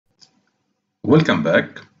Welcome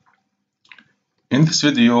back. In this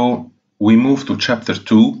video, we move to chapter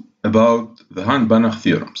 2 about the Hahn Banach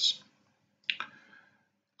theorems.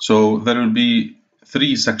 So there will be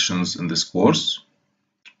 3 sections in this course.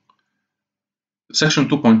 Section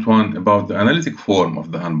 2.1 about the analytic form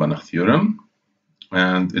of the Hahn Banach theorem,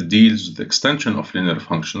 and it deals with the extension of linear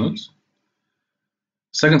functionals.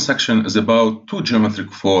 Second section is about 2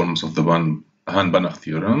 geometric forms of the Hahn Banach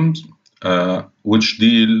theorems, which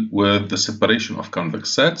deal with the separation of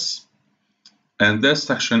convex sets. And this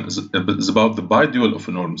section is about the bidual of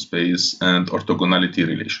a norm space and orthogonality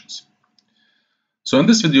relations. So in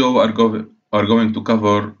this video, we are going to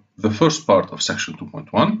cover the first part of section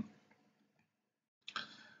 2.1.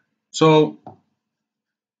 So,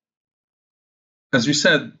 as we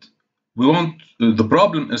said, the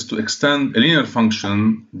problem is to extend a linear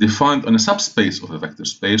function defined on a subspace of a vector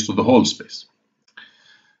space to the whole space.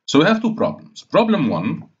 So we have 2 problems. Problem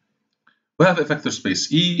 1, we have a vector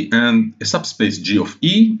space E and a subspace G of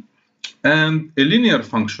E and a linear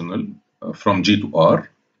functional from G to R.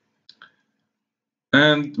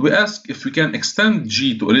 And we ask if we can extend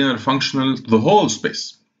G to a linear functional to the whole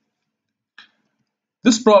space.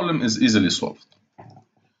 This problem is easily solved.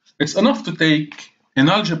 It's enough to take an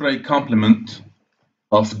algebraic complement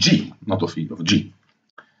of G, not of E, of G.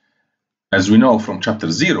 As we know from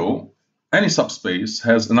chapter 0, any subspace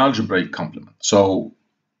has an algebraic complement. So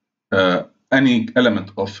any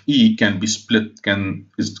element of E can be split, can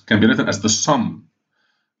be written as the sum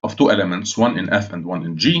of 2 elements, one in F and one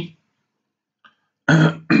in G,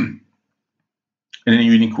 in a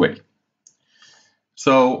unique way.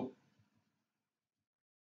 So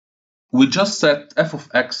we just set f of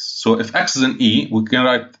x. So if x is in E, we can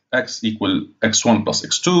write x equal x1 plus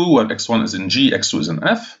x2, where x1 is in G, x2 is in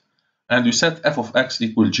F. And we set f of x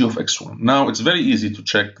equal g of x1. Now it's very easy to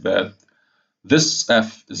check that this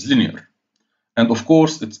f is linear. And of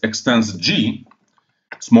course, it extends g,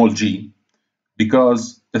 small g,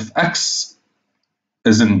 because if x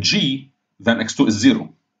is in G, then x2 is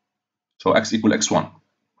 0. So x equal x1.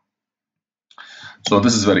 So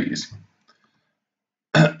this is very easy.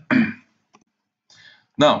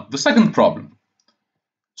 Now, the second problem.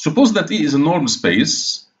 Suppose that E is a norm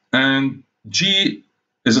space and G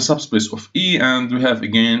is a subspace of E, and we have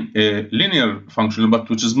again a linear function, but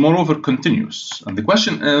which is moreover continuous. And the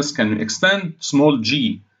question is, can we extend small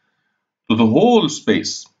g to the whole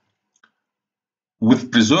space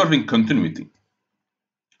with preserving continuity?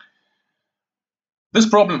 This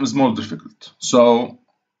problem is more difficult. So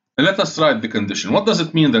let us write the condition. What does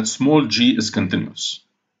it mean that small g is continuous?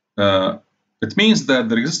 It means that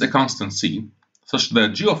there exists a constant c such that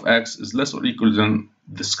g of x is less or equal than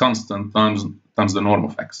this constant times the norm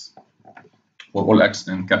of x, or all x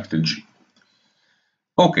in capital G.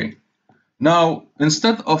 Okay, now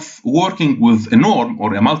instead of working with a norm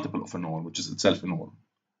or a multiple of a norm, which is itself a norm,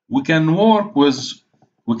 we can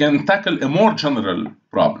tackle a more general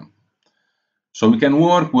problem. So we can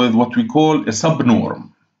work with what we call a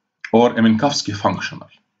subnorm or a Minkowski functional.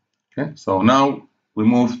 Okay, so now we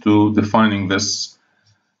move to defining this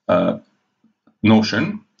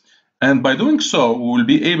notion. And by doing so, we will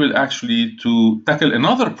be able actually to tackle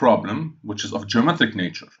another problem, which is of geometric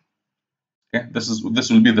nature. Okay, this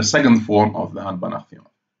will be the second form of the Hahn Banach theorem.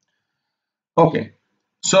 Okay,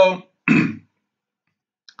 so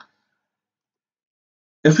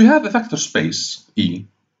if we have a vector space E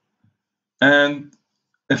and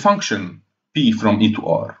a function P from E to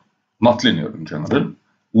R, not linear in general,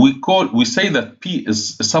 we say that P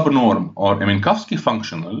is a subnorm or a Minkowski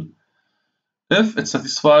functional if it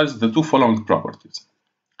satisfies the 2 following properties.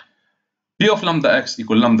 P of lambda x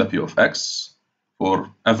equal lambda P of x for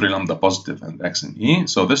every lambda positive and x in E.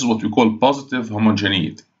 So this is what we call positive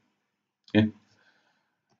homogeneity. Okay?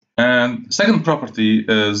 And second property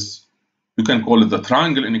is, you can call it the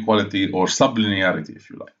triangle inequality or sublinearity if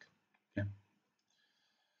you like.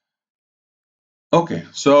 Okay,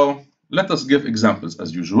 so let us give examples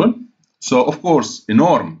as usual. So of course, a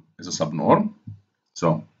norm is a subnorm.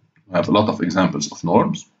 So I have a lot of examples of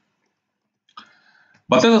norms.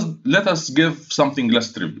 But let us give something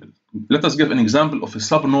less trivial. Let us give an example of a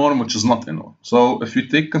subnorm which is not a norm. So if you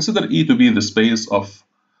consider E to be the space of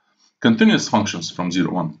continuous functions from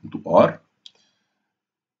 0, 1 to R,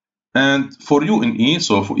 and for U in E,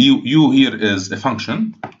 so for U here is a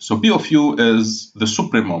function, so P of U is the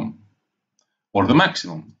supremum or the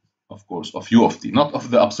maximum, of course, of U of T, not of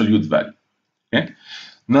the absolute value. Okay?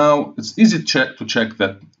 Now, it's easy to check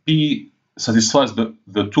that P satisfies the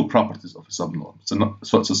 2 properties of a subnorm.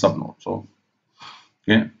 So it's a subnorm. So,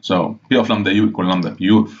 okay, so P of lambda U equal lambda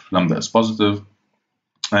PU if lambda is positive,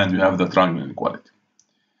 and you have the triangle inequality.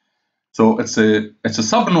 So it's a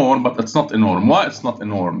subnorm, but it's not a norm. Why it's not a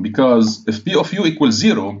norm? Because if P of U equals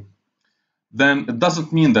 0, then it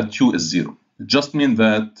doesn't mean that U is 0. It just means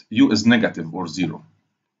that U is negative or 0.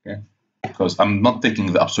 Okay? Because I'm not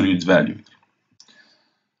taking the absolute value.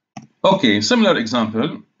 Okay, similar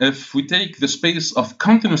example. If we take the space of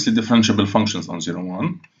continuously differentiable functions on 0,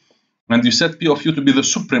 1, and you set P of U to be the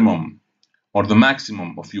supremum or the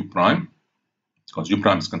maximum of U prime, because U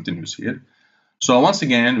prime is continuous here. So once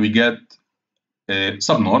again, we get a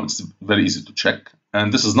subnorm. It's very easy to check.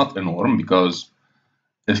 And this is not a norm, because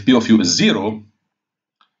if P of U is 0,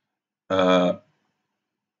 so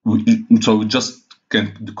we just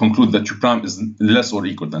can conclude that U prime is less or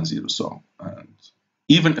equal than 0. So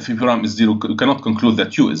even if U prime is 0, you cannot conclude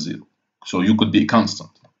that U is 0. So U could be a constant.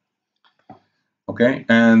 Okay,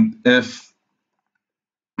 and if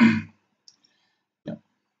yeah.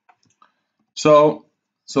 So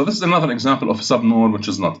this is another example of a subnorm which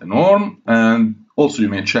is not a norm, and also you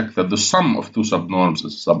may check that the sum of two subnorms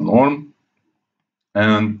is a subnorm.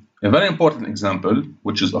 And a very important example,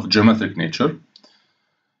 which is of geometric nature,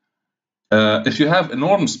 if you have a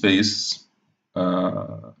norm space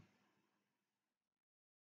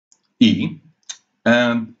E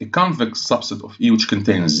and a convex subset of E which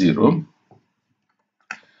contains 0,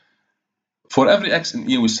 for every x in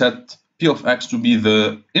E we set P of x to be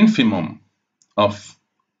the infimum of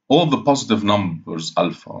all the positive numbers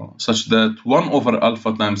alpha, such that 1 over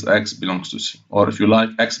alpha times x belongs to C, or if you like,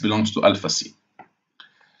 x belongs to alpha C.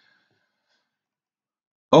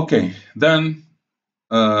 Okay, then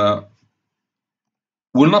we'll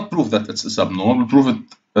not prove that it's a subnorm. We'll prove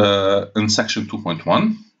it in section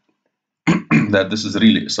 2.1 that this is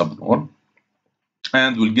really a subnorm,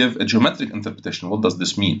 and we'll give a geometric interpretation. What does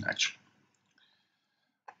this mean, actually?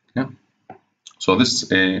 Yeah. So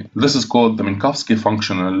this is called the Minkowski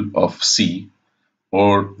functional of C,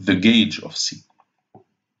 or the gauge of C.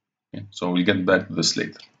 Okay. So we'll get back to this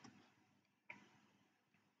later.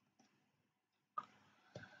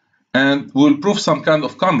 And we'll prove some kind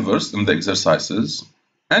of converse in the exercises.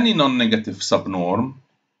 Any non-negative subnorm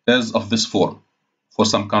is of this form for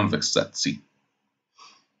some convex set C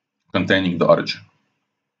containing the origin.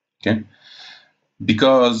 Okay?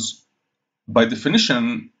 Because by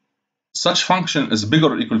definition, such function is bigger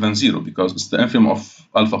or equal than 0 because it's the infimum of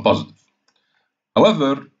alpha positive.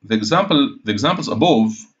 However, the examples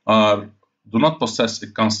above do not possess a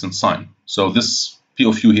constant sign. So this P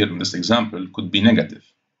of U here in this example could be negative.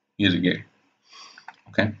 Here again.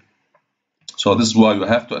 Okay. So this is why you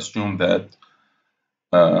have to assume that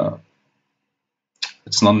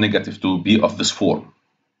it's not negative to be of this form.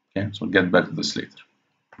 Okay, so we'll get back to this later.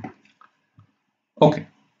 Okay.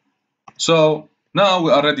 So now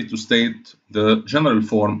we are ready to state the general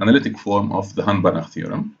form, analytic form of the Hahn Banach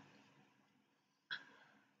theorem.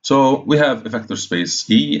 So we have a vector space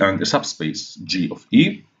E and a subspace G of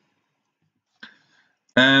E.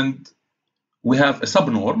 And we have a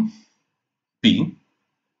subnorm P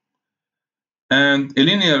and a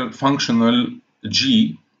linear functional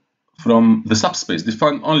G from the subspace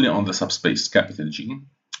defined only on the subspace capital G,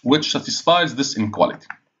 which satisfies this inequality.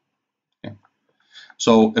 Okay.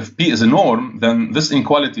 So if P is a norm, then this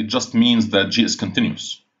inequality just means that G is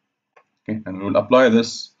continuous. Okay. And we will apply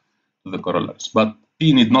this to the corollaries. But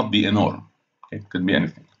P need not be a norm. Okay. It could be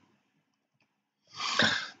anything.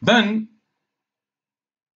 Then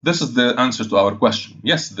this is the answer to our question.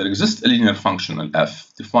 Yes, there exists a linear functional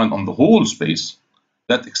f defined on the whole space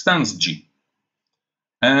that extends G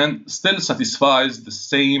and still satisfies the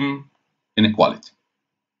same inequality.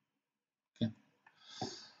 Okay.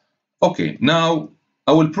 Okay, now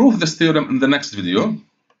I will prove this theorem in the next video.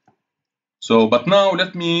 So, but now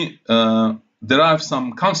let me derive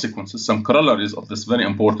some consequences, some corollaries of this very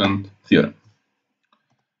important theorem.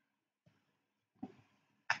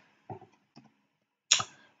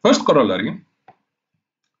 First corollary,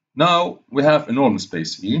 now we have a norm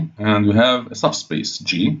space E and we have a subspace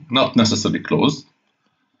G, not necessarily closed.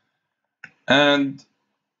 And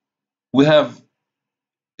we have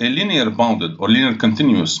a linear bounded or linear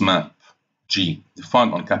continuous map G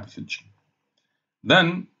defined on capital G.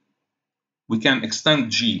 Then we can extend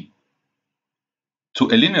G to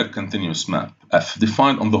a linear continuous map F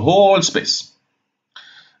defined on the whole space.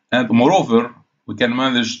 And moreover, we can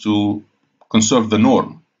manage to conserve the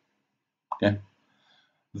norm. Okay.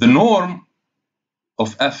 The norm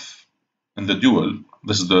of F in the dual,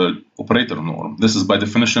 this is the operator norm. This is by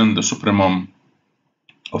definition the supremum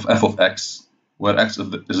of f of x, where x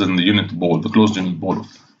is in the unit ball, the closed unit ball.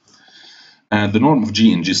 And the norm of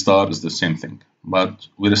G in G star is the same thing, but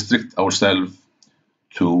we restrict ourselves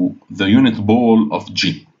to the unit ball of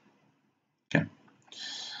G. Okay.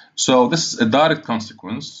 So this is a direct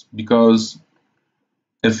consequence, because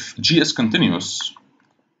if G is continuous,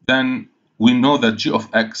 then we know that G of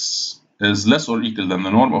X is less or equal than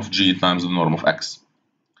the norm of G times the norm of X.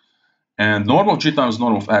 And norm of G times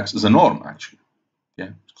norm of X is a norm, actually.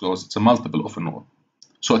 Okay? So it's a multiple of a norm.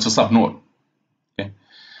 So it's a subnorm. Okay?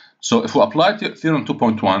 So if we apply theorem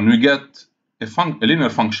 2.1, we get a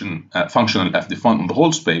linear function, functional f defined on the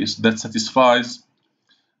whole space that satisfies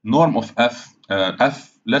norm of f, f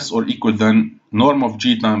less or equal than norm of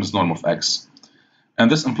G times norm of X.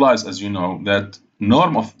 And this implies, as you know, that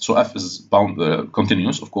norm of, so f is bound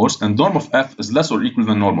continuous, of course, and norm of f is less or equal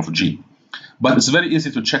than norm of G. But it's very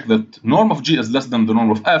easy to check that norm of G is less than the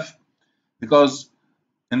norm of f, because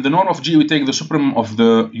in the norm of G we take the supremum of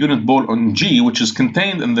the unit ball on G, which is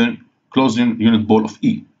contained in the closed unit ball of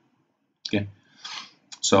E. Okay,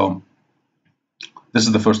 so this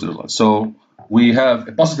is the first result. So we have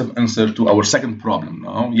a positive answer to our second problem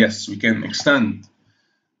now. Yes, we can extend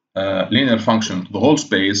linear function to the whole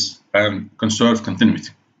space and conserve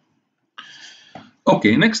continuity.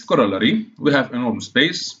 Okay, next corollary, we have a normal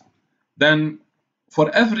space. Then for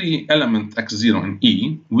every element x0 in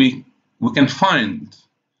E, we can find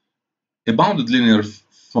a bounded linear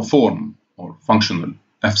form or functional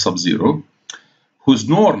f sub 0, whose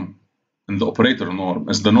norm in the operator norm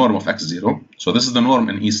is the norm of x0. So this is the norm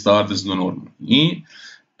in E star, this is the norm in E.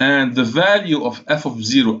 And the value of f of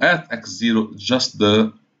 0 at x0 is just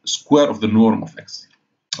the square of the norm of x0.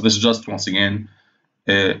 This is just, once again,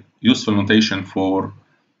 a useful notation for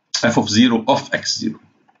f of 0 of x0.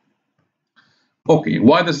 Okay,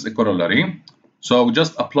 why this is a corollary? So we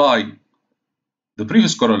just apply the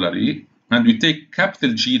previous corollary, and we take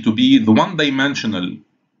capital G to be the one-dimensional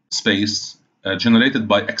space generated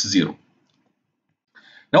by x0.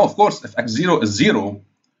 Now, of course, if x0 is 0,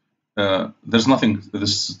 there's nothing,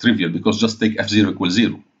 this is trivial, because just take f0 equals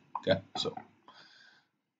 0. Okay, so,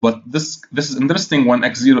 but this is interesting when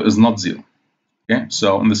x0 is not 0. Okay,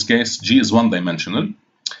 so in this case, G is one-dimensional,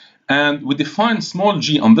 and we define small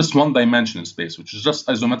g on this one-dimensional space, which is just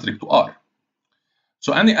isometric to R.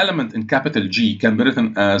 So any element in capital G can be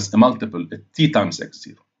written as a multiple at t times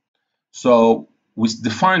x0. So we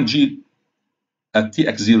define G at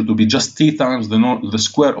tx0 to be just t times the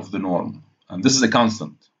square of the norm, and this is a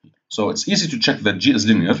constant. So it's easy to check that G is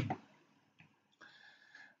linear,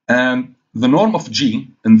 and the norm of G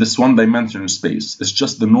in this one-dimensional space is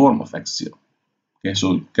just the norm of x0. Okay,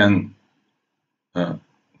 so you can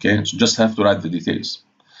okay, so just have to write the details.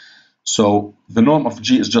 So the norm of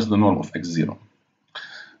G is just the norm of x0.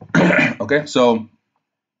 Okay, so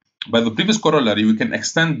by the previous corollary, we can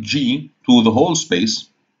extend G to the whole space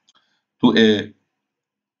to a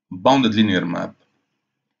bounded linear map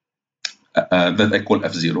that I call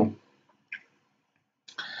f0.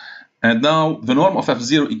 And now the norm of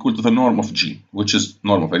f0 equal to the norm of G, which is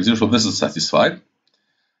norm of x0, so this is satisfied.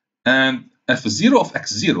 And f0 of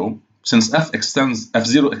x0, since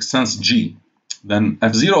f0 extends G, then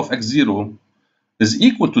f0 of x0 is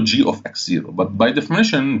equal to G of x0. But by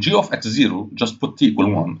definition, G of x0, just put t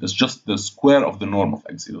equal 1, is just the square of the norm of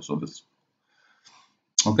x0. So this.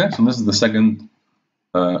 Okay, so this is the second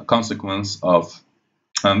consequence of,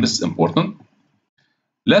 and this is important.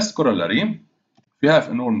 Last corollary, if you have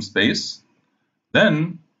a norm space,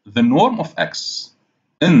 then the norm of x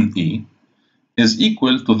in E is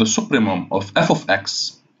equal to the supremum of f of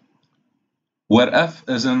x, where f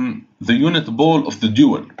is in the unit ball of the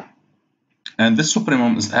dual. And this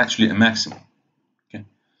supremum is actually a maximum. Okay,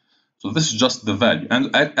 so this is just the value,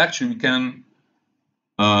 and actually we can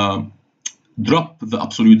drop the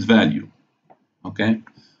absolute value. Okay,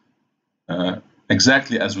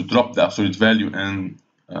 exactly as we drop the absolute value in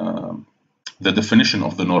the definition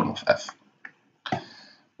of the norm of f.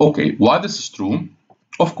 Okay, why this is true?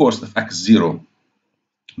 Of course, if x is 0,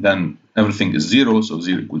 then everything is 0, so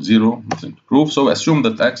 0 equals 0, nothing to prove. So assume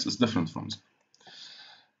that x is different from 0.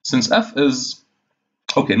 Since f is,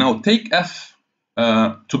 okay, now take f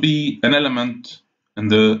to be an element in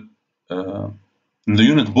the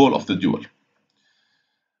unit ball of the dual.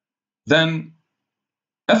 Then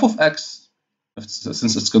f of x,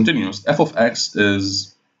 since it's continuous, f of x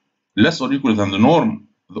is less or equal than the norm,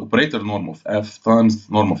 the operator norm of f times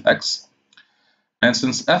the norm of x. And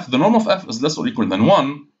since the norm of f is less or equal than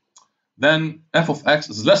 1, then f of x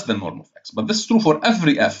is less than norm of x. But this is true for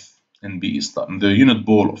every f in B star, in the unit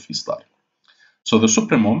ball of E star. So the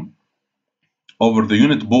supremum over the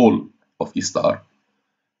unit ball of E star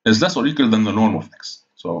is less or equal than the norm of x.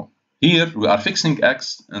 So here we are fixing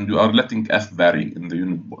x and we are letting f vary in the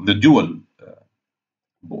unit ball, the dual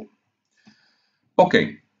ball.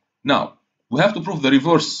 Okay, now we have to prove the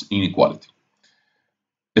reverse inequality.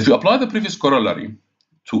 If you apply the previous corollary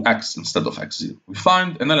to x instead of x0, we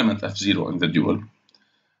find an element f0 in the dual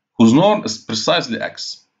whose norm is precisely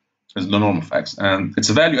x, is the norm of x, and its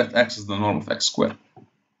value at x is the norm of x squared.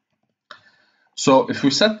 So if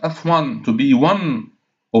we set f1 to be 1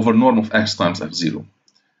 over norm of x times f0,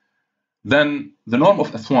 then the norm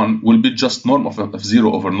of f1 will be just norm of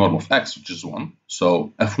f0 over norm of x, which is 1.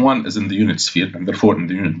 So f1 is in the unit sphere and therefore in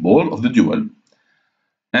the unit ball of the dual.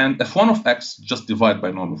 And f1 of x just divided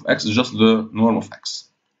by norm of x is just the norm of x.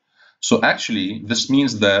 So actually, this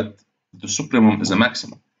means that the supremum is a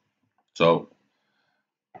maximum. So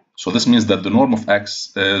this means that the norm of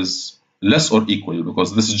x is less or equal,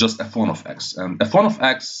 because this is just f1 of x, and f1 of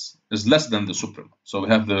x is less than the supremum. So we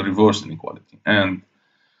have the reverse inequality. And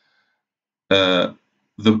the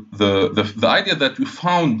idea that we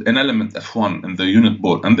found an element f1 in the unit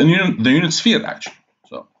ball and the unit sphere actually.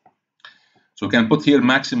 So we can put here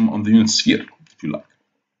maximum on the unit sphere if you like.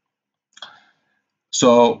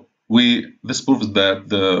 So this proves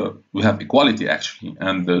that we have equality actually,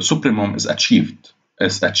 and the supremum is achieved.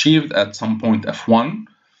 It's achieved at some point f1,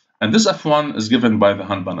 and this f1 is given by the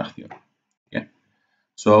Hahn Banach theorem. Okay,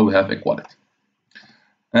 so we have equality.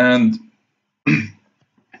 And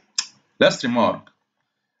last remark: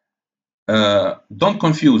 don't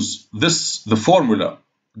confuse the formula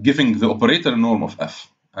giving the operator norm of f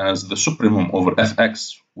as the supremum over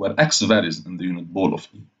fx, where x varies in the unit ball of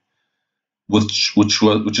E,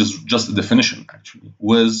 which is just a definition actually,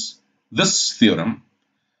 with this theorem,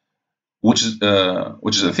 which is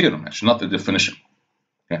a theorem actually, not a definition.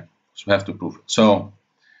 Okay, so we have to prove it. So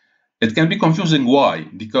it can be confusing. Why?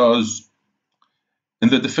 Because in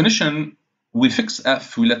the definition we fix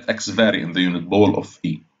f, we let x vary in the unit ball of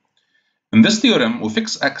E. In this theorem we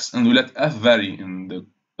fix x and we let f vary in the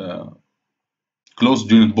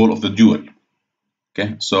closed unit ball of the dual.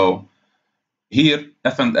 Okay, so here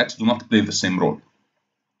f and x do not play the same role.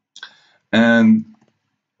 And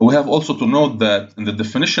we have also to note that in the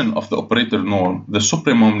definition of the operator norm, the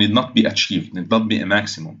supremum need not be achieved, need not be a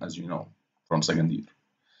maximum, as you know from second year.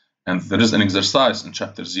 And there is an exercise in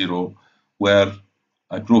chapter 0 where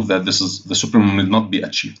I prove that the supremum need not be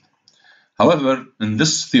achieved. However, in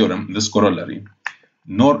this theorem, this corollary,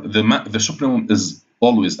 the supremum is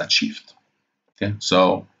always achieved. Okay,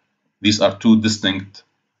 so these are two distinct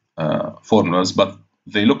formulas, but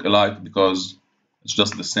they look alike because it's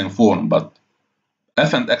just the same form, but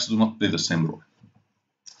f and x do not play the same role.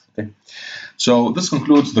 Okay, so this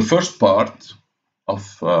concludes the first part of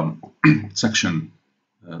section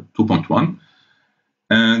 2.1,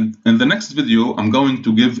 and in the next video I'm going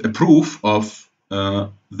to give a proof of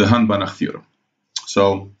the Hahn Banach theorem.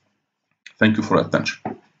 So thank you for your attention.